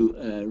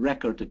to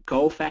record the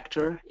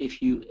cofactor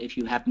if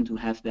you happen to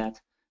have that,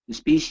 the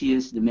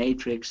species, the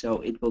matrix, so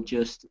it will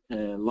just,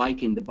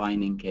 like in the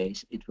binding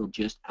case, it will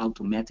just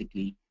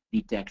automatically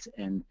detect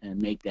and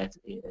make that,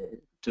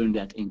 turn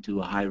that into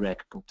a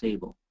hierarchical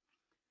table.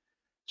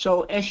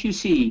 So as you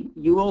see,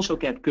 you also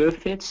get curve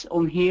fits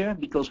on here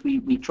because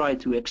we try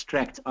to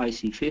extract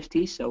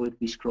IC50. So if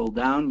we scroll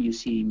down, you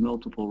see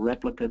multiple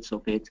replicates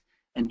of it.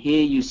 And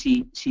here you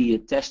see a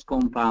test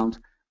compound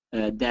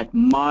that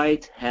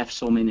might have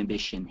some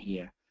inhibition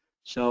here.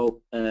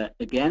 So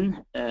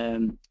again,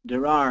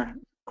 there are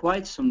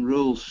quite some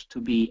rules to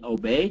be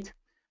obeyed.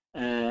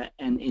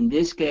 And in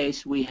this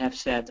case, we have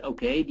said,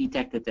 okay,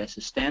 detected as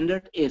a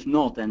standard. If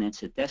not, then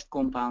it's a test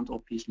compound,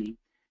 obviously.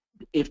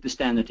 If the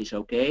standard is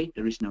okay,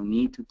 there is no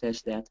need to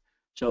test that.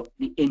 So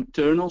the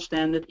internal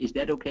standard, is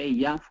that okay?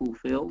 Yeah,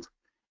 fulfilled.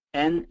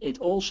 And it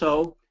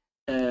also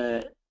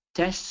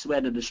tests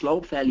whether the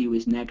slope value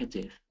is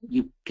negative.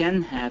 You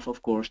can have,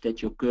 of course,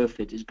 that your curve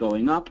fit is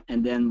going up,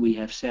 and then we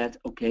have said,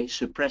 okay,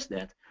 suppress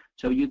that.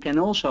 So you can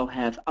also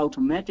have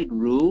automatic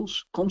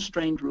rules,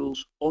 constraint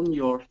rules on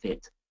your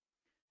fit.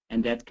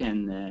 And that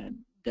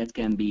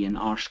can be an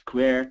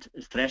R²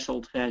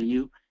 threshold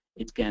value.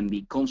 It can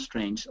be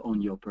constraints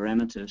on your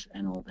parameters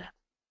and all that.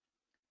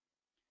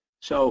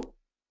 So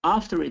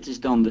after it is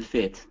done the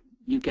fit,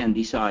 you can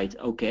decide,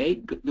 okay,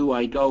 do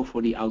I go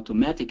for the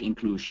automatic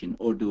inclusion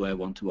or do I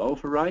want to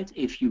override?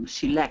 If you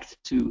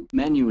select to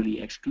manually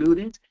exclude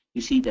it,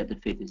 you see that the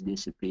fit is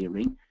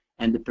disappearing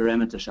and the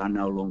parameters are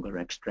no longer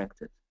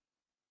extracted.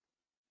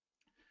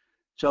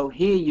 So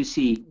here you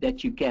see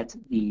that you get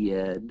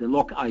the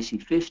log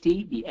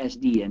IC50, the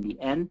SD and the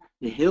N,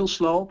 the hill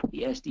slope,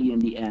 the SD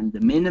and the N, the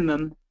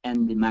minimum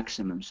and the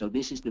maximum. So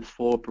this is the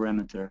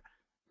 4-parameter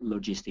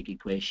logistic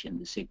equation,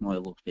 the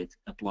sigmoidal fit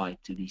applied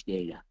to these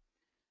data.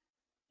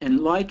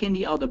 And like in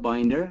the other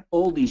binder,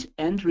 all these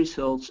end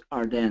results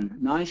are then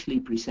nicely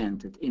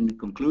presented in the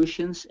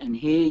conclusions. And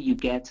here you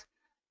get,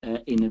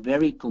 in a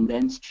very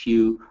condensed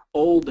view,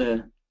 all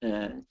the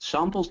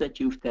samples that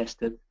you've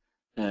tested,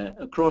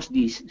 across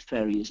these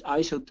various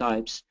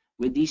isotypes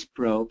with these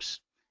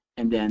probes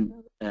and then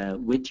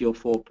with your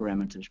 4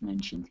 parameters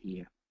mentioned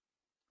here.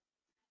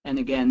 And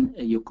again,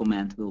 your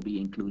comment will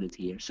be included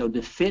here. So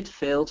the fit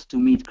failed to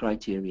meet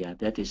criteria.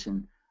 That is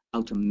an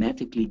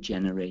automatically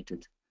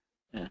generated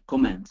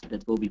comment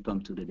that will be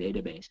pumped to the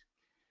database.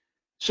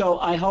 So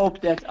I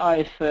hope that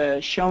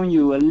I've shown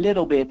you a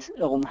little bit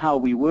on how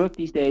we work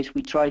these days.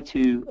 We try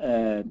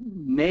to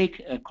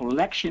make a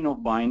collection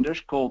of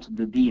binders called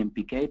the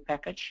DMPK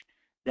package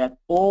that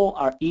all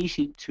are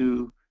easy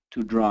to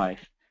drive.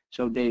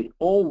 So they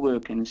all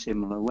work in a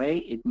similar way.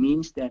 It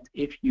means that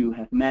if you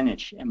have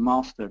managed and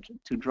mastered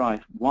to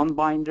drive one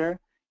binder,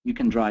 you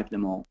can drive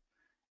them all.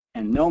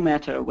 And no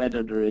matter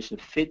whether there is a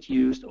fit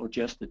used or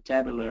just a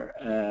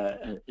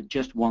tabular,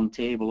 just one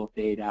table of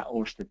data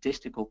or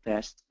statistical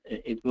test,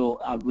 it will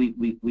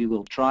we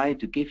will try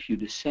to give you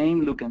the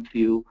same look and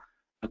feel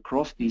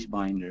across these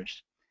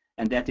binders.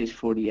 And that is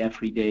for the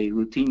everyday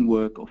routine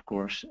work, of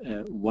course,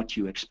 what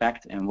you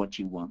expect and what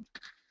you want.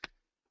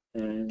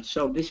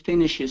 So this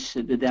finishes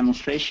the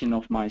demonstration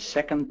of my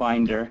second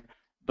binder,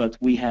 but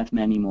we have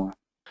many more.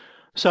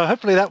 So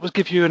hopefully that will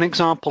give you an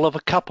example of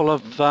a couple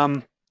of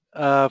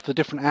the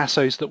different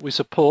assays that we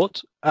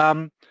support.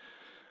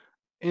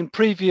 In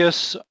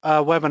previous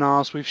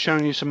webinars, we've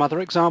shown you some other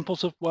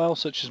examples as well,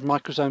 such as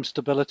Microsomal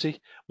Stability.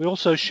 We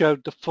also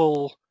showed the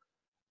full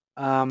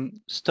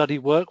study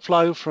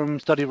workflow from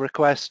study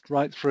request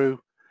right through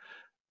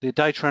the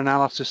data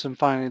analysis and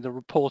finally the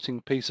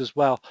reporting piece as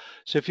well.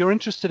 So if you're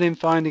interested in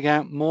finding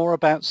out more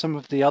about some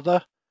of the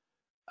other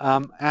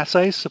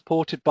assays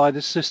supported by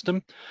this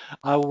system,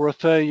 I will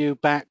refer you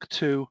back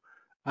to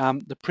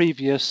the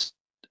previous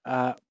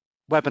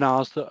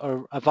webinars that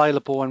are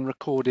available and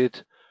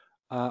recorded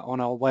on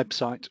our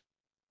website.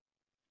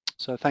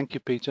 So thank you,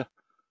 Peter.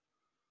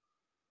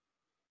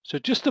 So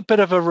just a bit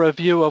of a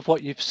review of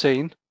what you've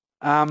seen.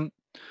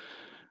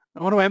 I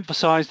want to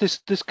emphasize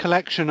this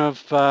collection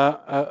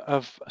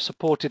of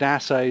supported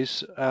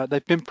assays.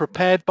 They've been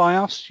prepared by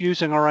us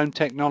using our own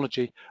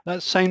technology.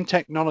 That same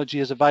technology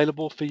is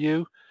available for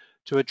you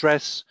to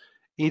address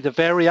either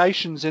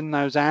variations in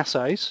those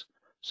assays.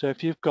 So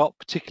if you've got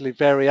particular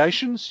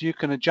variations, you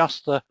can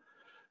adjust the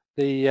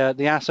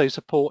assay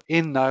support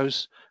in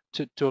those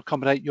to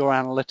accommodate your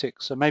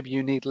analytics. So maybe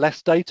you need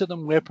less data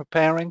than we're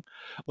preparing,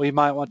 or you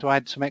might want to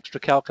add some extra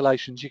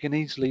calculations. You can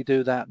easily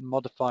do that and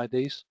modify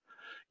these.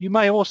 You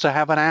may also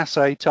have an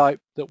assay type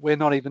that we're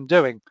not even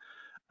doing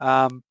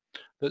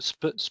that's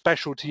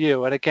special to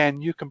you. And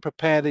again, you can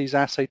prepare these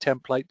assay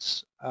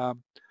templates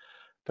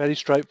very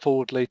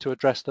straightforwardly to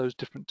address those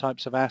different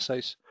types of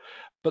assays.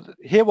 But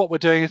here what we're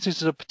doing is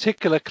this is a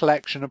particular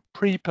collection of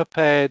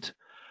pre-prepared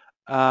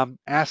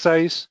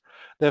assays.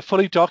 They're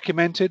fully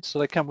documented, so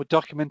they come with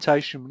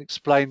documentation that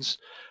explains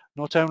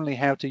not only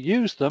how to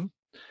use them,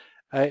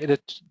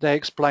 they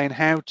explain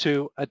how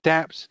to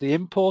adapt the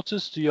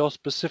importers to your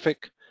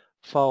specific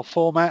file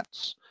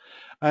formats,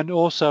 and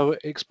also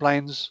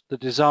explains the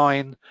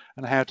design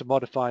and how to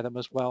modify them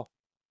as well.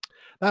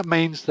 That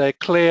means they're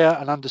clear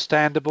and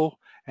understandable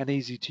and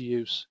easy to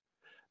use.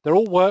 They're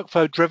all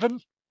workflow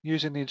driven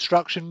using the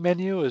instruction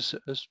menu as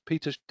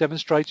Peter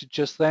demonstrated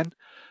just then,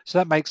 so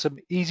that makes them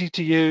easy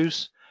to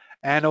use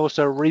and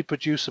also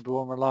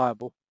reproducible and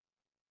reliable.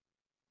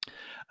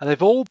 And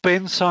they've all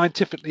been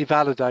scientifically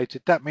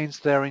validated. That means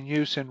they're in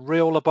use in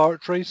real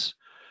laboratories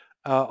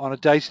on a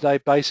day-to-day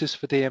basis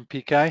for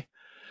DMPK.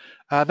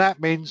 That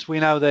means we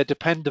know they're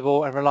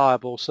dependable and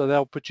reliable, so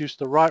they'll produce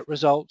the right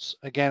results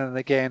again and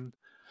again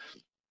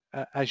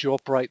as you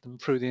operate them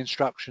through the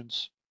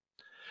instructions.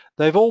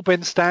 They've all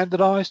been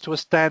standardized to a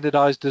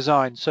standardized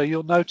design, so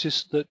you'll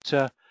notice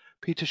that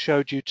Peter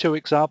showed you two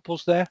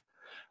examples there.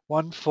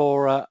 One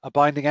for a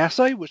binding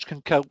assay, which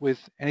can cope with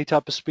any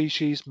type of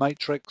species,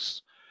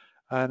 matrix,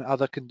 and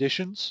other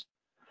conditions.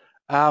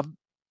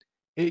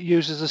 It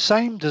uses the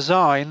same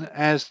design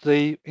as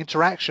the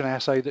interaction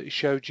assay that he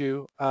showed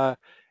you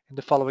in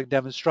the following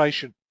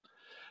demonstration.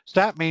 So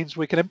that means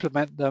we can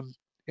implement them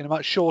in a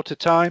much shorter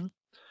time.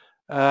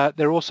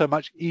 They're also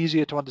much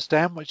easier to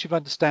understand. Once you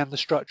understand the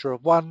structure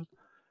of one,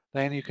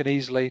 then you can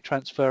easily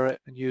transfer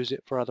it and use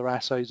it for other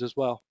assays as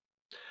well,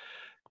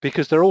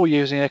 because they're all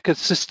using a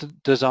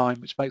consistent design,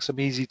 which makes them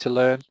easy to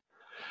learn.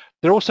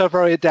 They're also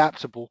very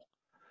adaptable.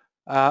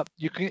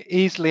 You can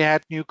easily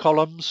add new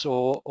columns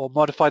or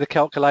modify the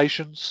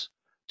calculations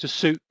to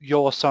suit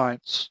your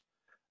science.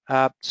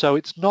 So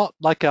it's not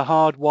like a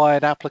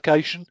hardwired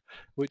application,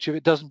 which if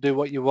it doesn't do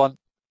what you want,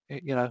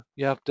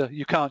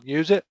 you can't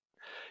use it.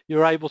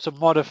 You're able to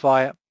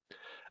modify it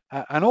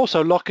and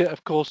also lock it,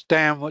 of course,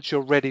 down once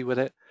you're ready with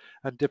it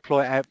and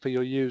deploy it out for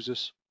your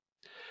users.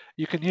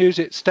 You can use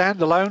it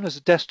standalone as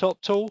a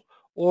desktop tool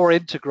or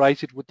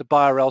integrated with the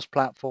BioRails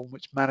platform,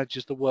 which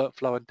manages the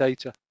workflow and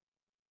data.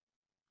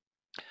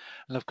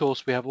 And of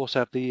course, we also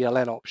have the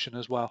ELN option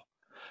as well.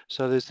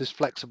 So there's this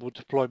flexible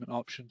deployment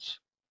options.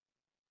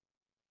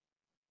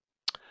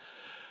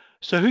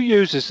 So who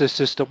uses this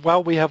system?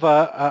 Well, we have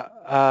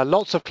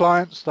lots of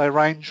clients. They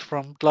range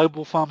from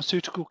global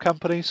pharmaceutical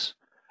companies,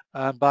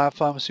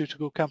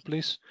 biopharmaceutical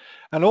companies,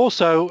 and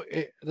also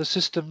the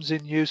system's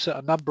in use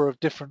at a number of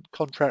different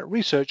contract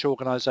research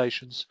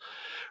organizations,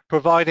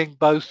 providing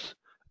both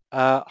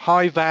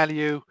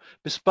high-value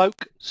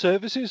bespoke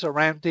services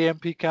around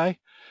DMPK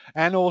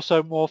and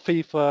also more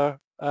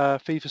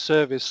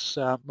fee-for-service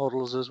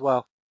models as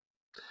well.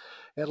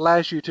 It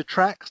allows you to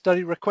track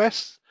study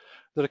requests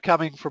that are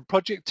coming from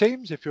project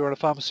teams if you're in a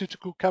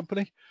pharmaceutical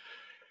company,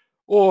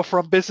 or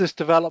from business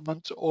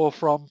development, or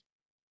from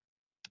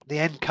the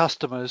end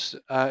customers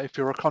if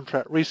you're a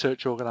contract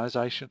research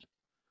organization.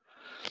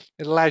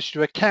 It allows you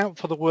to account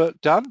for the work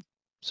done,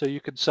 so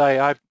you can say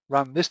I've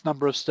run this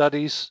number of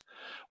studies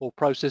or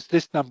processed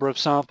this number of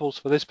samples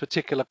for this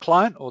particular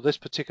client or this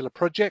particular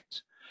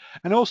project,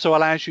 and also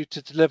allows you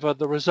to deliver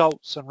the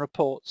results and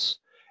reports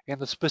in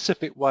the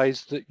specific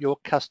ways that your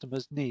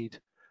customers need,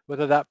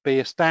 whether that be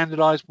a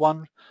standardized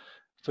one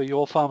for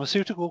your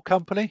pharmaceutical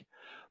company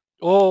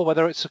or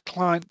whether it's a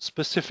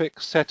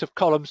client-specific set of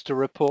columns to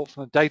report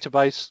from the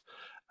database,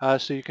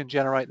 so you can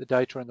generate the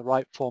data in the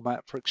right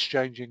format for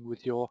exchanging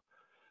with your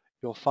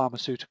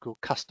pharmaceutical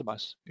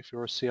customers if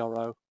you're a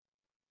CRO.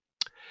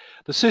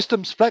 The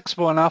system's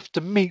flexible enough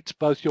to meet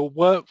both your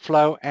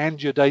workflow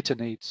and your data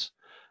needs.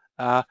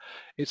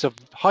 It's a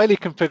highly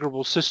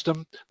configurable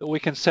system that we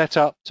can set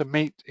up to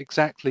meet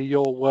exactly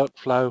your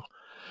workflow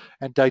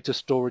and data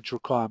storage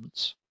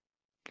requirements.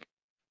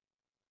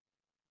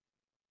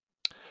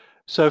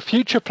 So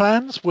future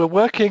plans, we're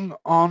working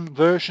on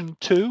version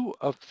 2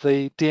 of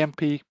the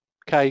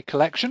DMPK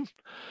collection,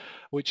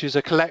 which is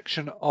a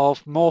collection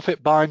of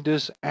Morphit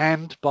binders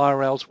and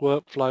BioRails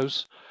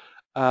workflows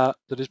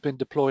that has been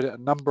deployed at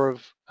a number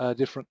of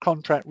different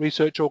contract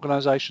research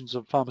organizations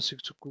and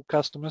pharmaceutical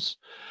customers.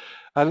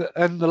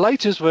 And the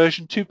latest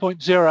version,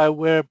 2.0,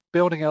 we're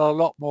building a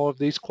lot more of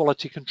these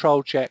quality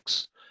control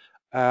checks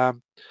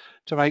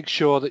to make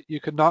sure that you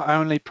can not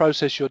only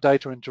process your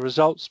data into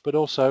results, but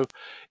also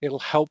it'll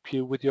help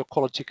you with your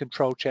quality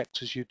control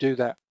checks as you do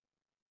that.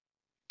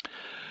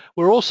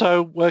 We're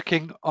also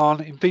working on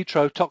in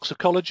vitro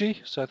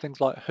toxicology, so things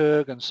like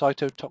hERG and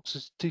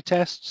cytotoxicity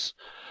tests,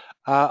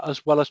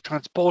 as well as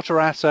transporter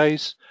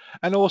assays,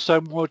 and also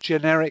more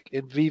generic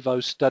in vivo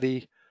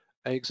study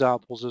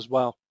examples as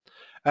well.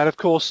 And of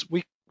course,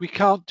 we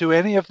can't do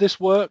any of this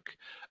work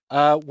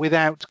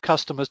without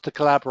customers to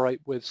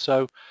collaborate with.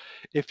 So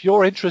if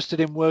you're interested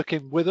in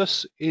working with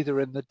us, either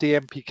in the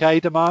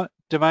DMPK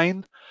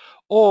domain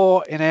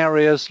or in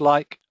areas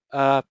like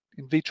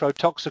in vitro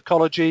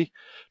toxicology,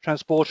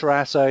 transporter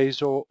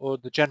assays, or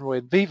the general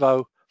in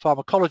vivo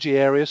pharmacology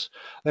areas,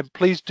 then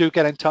please do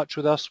get in touch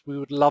with us. We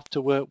would love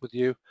to work with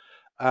you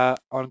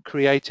on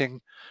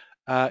creating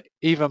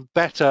even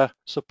better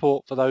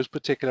support for those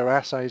particular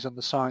assays and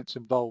the science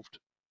involved.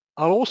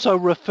 I'll also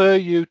refer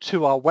you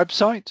to our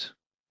website,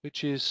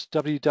 which is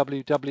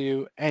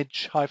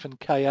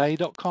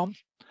www.edge-ka.com,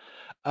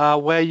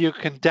 where you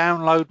can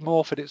download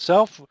Morphit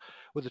itself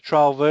with a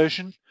trial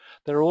version.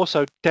 There are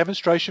also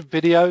demonstration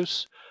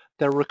videos,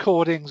 there are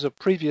recordings of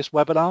previous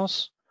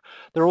webinars,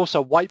 there are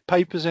also white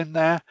papers in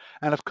there,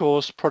 and of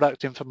course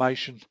product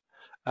information,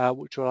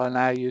 which will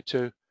allow you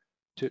to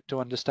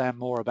understand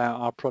more about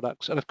our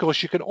products. And of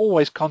course you can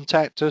always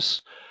contact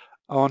us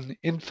on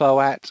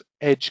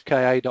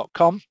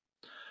info@edgeka.com,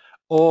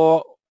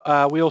 or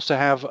we also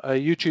have a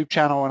YouTube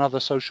channel and other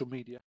social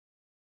media.